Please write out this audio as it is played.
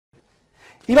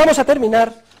Y vamos a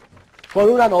terminar con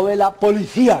una novela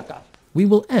policíaca. We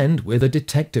will end with a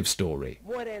detective story.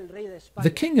 The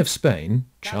King of Spain,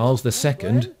 Charles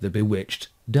II, the Bewitched,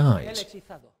 dies.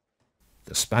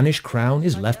 The Spanish crown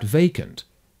is left vacant,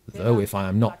 though if I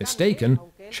am not mistaken,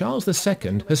 Charles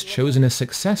II has chosen a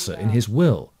successor in his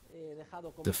will,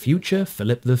 the future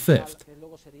Philip V.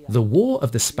 The War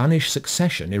of the Spanish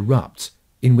Succession erupts,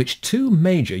 in which two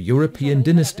major European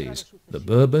dynasties, the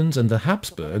Bourbons and the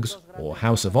Habsburgs, or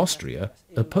House of Austria,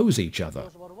 oppose each other,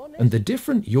 and the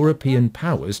different European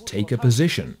powers take a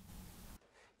position.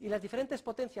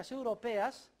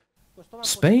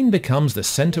 Spain becomes the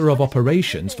center of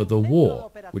operations for the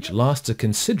war, which lasts a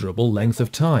considerable length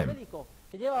of time.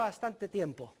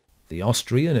 The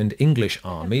Austrian and English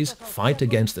armies fight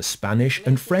against the Spanish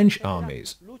and French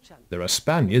armies. There are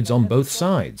Spaniards on both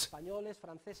sides.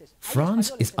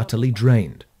 France is utterly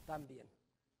drained.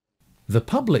 The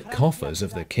public coffers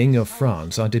of the King of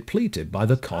France are depleted by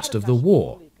the cost of the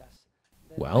war.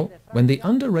 Well, when the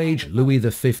underage Louis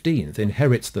XV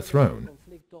inherits the throne,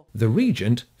 the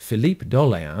regent, Philippe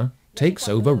d'Orléans, takes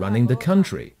over running the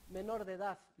country.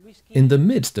 In the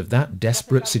midst of that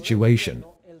desperate situation,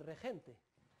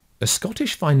 a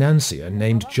Scottish financier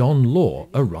named John Law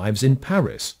arrives in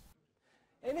Paris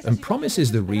and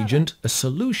promises the regent a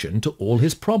solution to all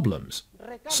his problems.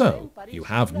 So, you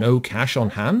have no cash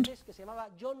on hand?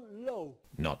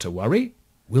 Not to worry,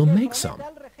 we'll make some.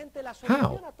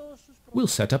 How? We'll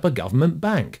set up a government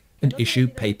bank and issue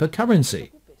paper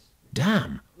currency.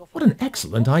 Damn, what an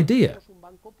excellent idea.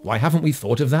 Why haven't we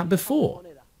thought of that before?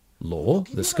 Law,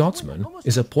 the Scotsman,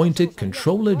 is appointed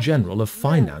Controller General of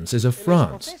Finances of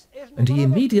France, and he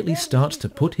immediately starts to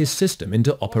put his system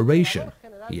into operation.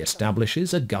 He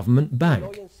establishes a government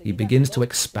bank. He begins to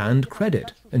expand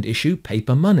credit and issue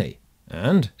paper money.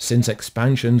 And, since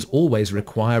expansions always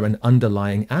require an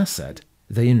underlying asset,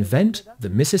 they invent the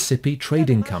Mississippi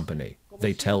Trading Company.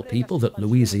 They tell people that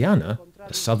Louisiana,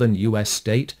 a southern U.S.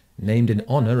 state named in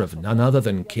honor of none other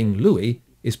than King Louis,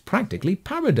 is practically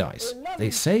paradise.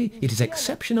 They say it is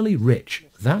exceptionally rich.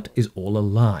 That is all a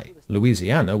lie.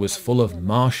 Louisiana was full of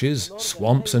marshes,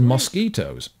 swamps and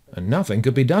mosquitoes, and nothing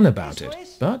could be done about it.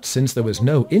 But since there was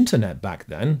no internet back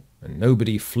then, and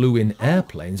nobody flew in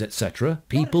airplanes, etc.,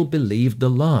 people believed the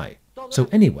lie. So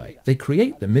anyway, they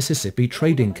create the Mississippi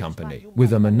Trading Company,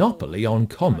 with a monopoly on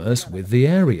commerce with the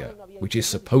area, which is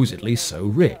supposedly so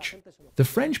rich. The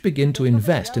French begin to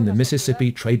invest in the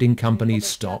Mississippi Trading Company's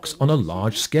stocks on a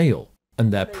large scale,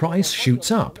 and their price shoots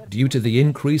up due to the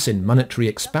increase in monetary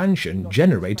expansion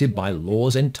generated by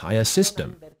Law's entire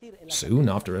system. Soon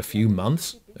after a few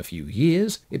months, a few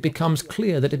years, it becomes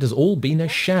clear that it has all been a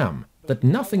sham, that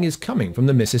nothing is coming from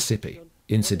the Mississippi.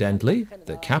 Incidentally,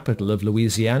 the capital of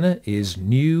Louisiana is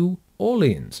New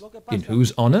Orleans, in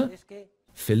whose honor?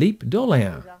 Philippe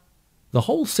d'Orléans. The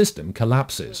whole system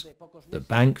collapses. The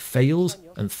bank fails,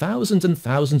 and thousands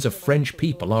of French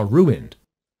people are ruined.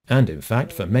 And in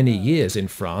fact, for many years in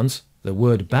France, the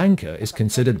word banker is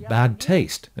considered bad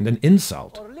taste and an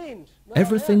insult.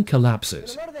 Everything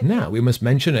collapses. Now we must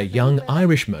mention a young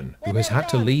Irishman who has had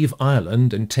to leave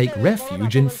Ireland and take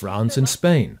refuge in France and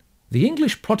Spain. The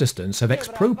English Protestants have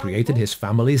expropriated his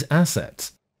family's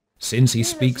assets. Since he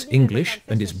speaks English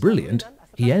and is brilliant,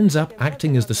 he ends up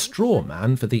acting as the straw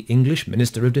man for the English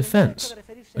Minister of Defence.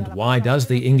 And why does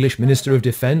the English Minister of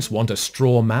Defence want a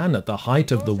straw man at the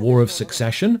height of the War of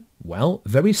Succession? Well,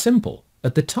 very simple.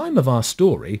 At the time of our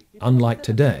story, unlike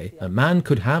today, a man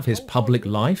could have his public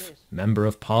life, Member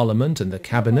of Parliament and the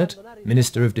Cabinet,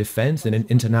 Minister of Defence in an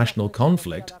international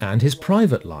conflict, and his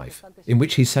private life, in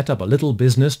which he set up a little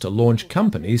business to launch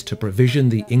companies to provision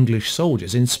the English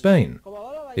soldiers in Spain.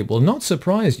 It will not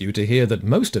surprise you to hear that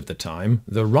most of the time,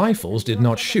 the rifles did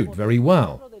not shoot very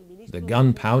well. The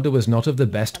gunpowder was not of the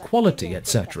best quality,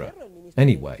 etc.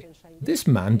 Anyway, this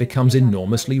man becomes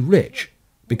enormously rich,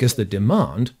 because the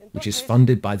demand, which is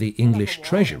funded by the English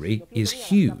Treasury, is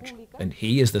huge, and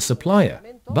he is the supplier.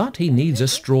 But he needs a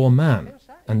straw man,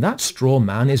 and that straw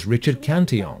man is Richard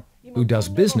Cantillon, who does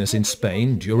business in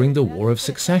Spain during the War of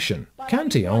Succession.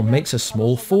 Cantillon makes a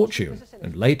small fortune,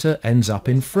 and later ends up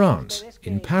in France,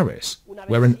 in Paris,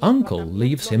 where an uncle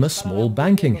leaves him a small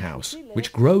banking house,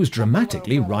 which grows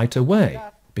dramatically right away,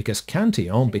 because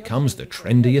Cantillon becomes the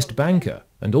trendiest banker,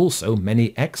 and also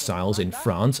many exiles in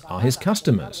France are his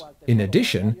customers. In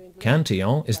addition,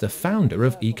 Cantillon is the founder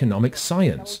of economic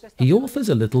science. He authors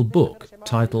a little book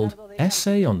titled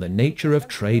Essay on the Nature of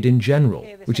Trade in General,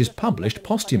 which is published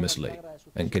posthumously,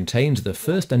 and contains the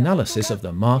first analysis of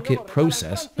the market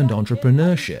process and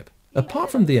entrepreneurship.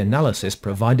 Apart from the analysis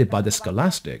provided by the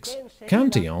scholastics,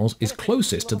 Cantillon's is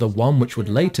closest to the one which would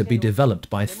later be developed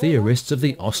by theorists of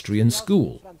the Austrian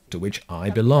school, to which I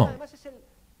belong.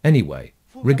 Anyway,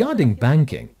 regarding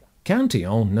banking,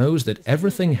 Cantillon knows that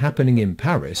everything happening in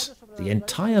Paris, the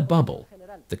entire bubble,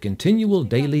 the continual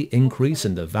daily increase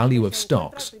in the value of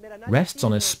stocks, rests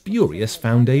on a spurious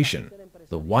foundation,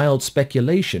 the wild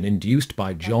speculation induced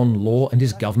by John Law and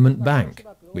his government bank,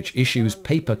 which issues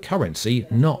paper currency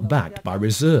not backed by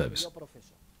reserves.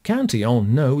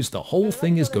 Cantillon knows the whole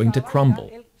thing is going to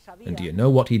crumble. And do you know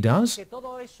what he does?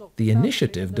 The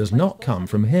initiative does not come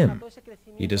from him.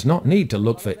 He does not need to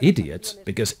look for idiots,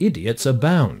 because idiots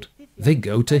abound. They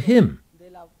go to him.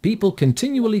 People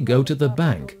continually go to the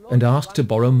bank and ask to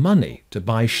borrow money to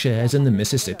buy shares in the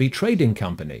Mississippi Trading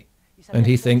Company. And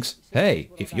he thinks, hey,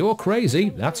 if you're crazy,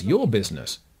 that's your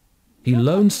business. He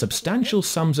loans substantial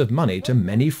sums of money to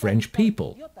many French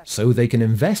people, so they can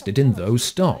invest it in those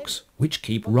stocks, which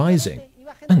keep rising.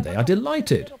 And they are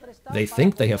delighted. They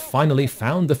think they have finally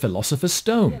found the philosopher's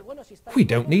stone. We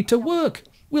don't need to work.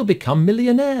 We'll become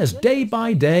millionaires day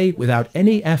by day without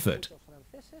any effort.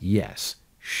 Yes,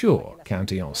 sure,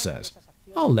 Cantillon says.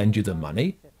 I'll lend you the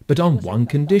money, but on one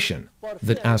condition,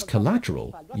 that as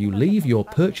collateral you leave your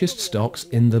purchased stocks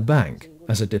in the bank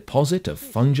as a deposit of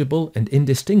fungible and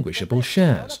indistinguishable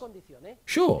shares.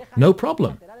 Sure, no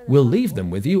problem. We'll leave them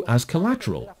with you as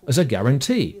collateral, as a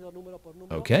guarantee.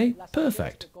 Okay,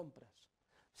 perfect.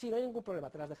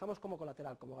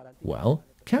 Well,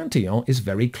 Cantillon is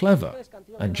very clever,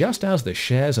 and just as the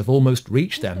shares have almost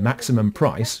reached their maximum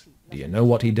price, do you know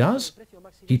what he does?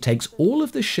 He takes all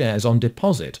of the shares on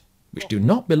deposit, which do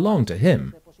not belong to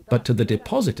him, but to the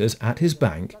depositors at his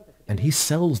bank, and he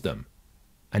sells them.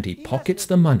 And he pockets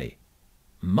the money.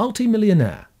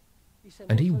 Multimillionaire.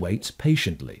 And he waits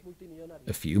patiently.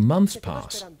 A few months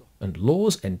pass, and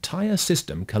Law's entire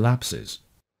system collapses.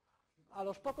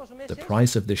 The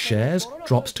price of the shares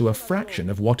drops to a fraction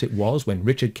of what it was when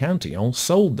Richard Cantillon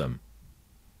sold them.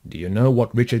 Do you know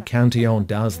what Richard Cantillon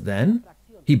does then?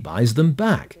 He buys them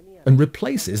back and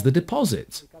replaces the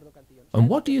deposits. And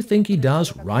what do you think he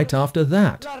does right after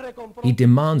that? He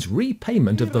demands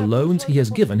repayment of the loans he has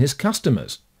given his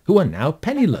customers, who are now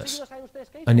penniless.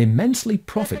 An immensely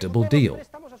profitable deal.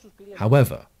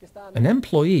 However, an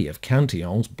employee of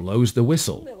Cantillon's blows the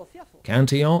whistle.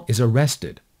 Cantillon is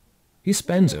arrested. He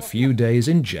spends a few days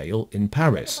in jail in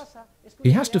Paris.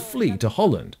 He has to flee to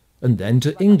Holland and then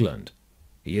to England.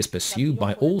 He is pursued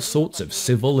by all sorts of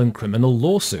civil and criminal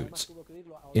lawsuits.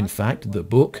 In fact, the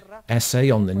book,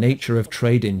 Essay on the Nature of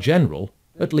Trade in General,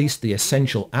 at least the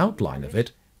essential outline of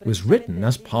it, was written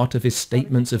as part of his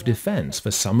statements of defense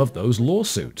for some of those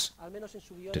lawsuits.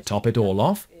 To top it all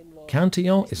off,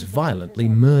 Cantillon is violently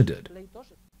murdered.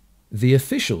 The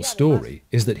official story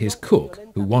is that his cook,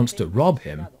 who wants to rob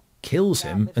him, kills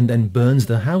him and then burns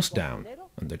the house down,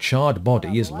 and the charred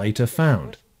body is later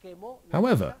found.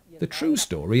 However, the true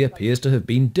story appears to have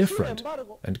been different,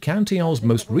 and Cantillon's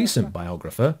most recent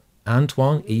biographer,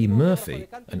 Antoine E. Murphy,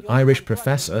 an Irish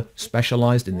professor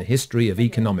specialized in the history of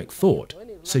economic thought,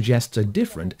 suggests a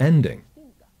different ending.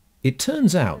 It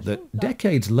turns out that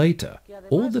decades later,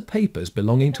 all the papers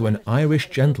belonging to an Irish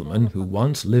gentleman who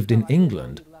once lived in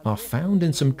England are found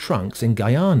in some trunks in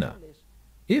Guyana.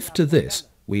 If to this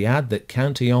we add that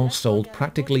Cantillon sold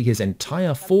practically his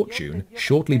entire fortune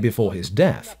shortly before his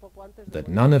death, that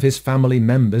none of his family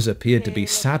members appeared to be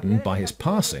saddened by his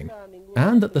passing,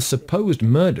 and that the supposed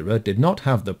murderer did not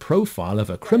have the profile of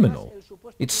a criminal,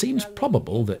 it seems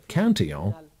probable that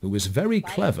Cantillon, who was very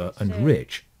clever and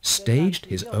rich, staged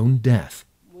his own death.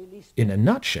 In a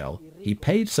nutshell, he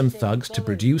paid some thugs to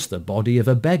produce the body of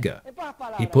a beggar.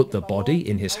 He put the body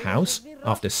in his house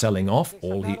after selling off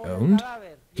all he owned.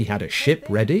 He had a ship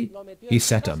ready. He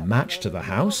set a match to the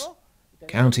house.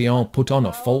 Cantillon put on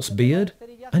a false beard,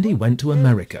 and he went to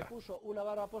America.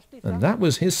 And that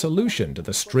was his solution to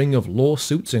the string of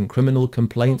lawsuits and criminal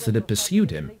complaints that had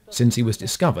pursued him since he was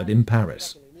discovered in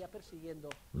Paris.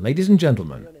 Ladies and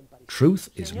gentlemen, truth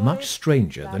is much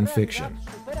stranger than fiction.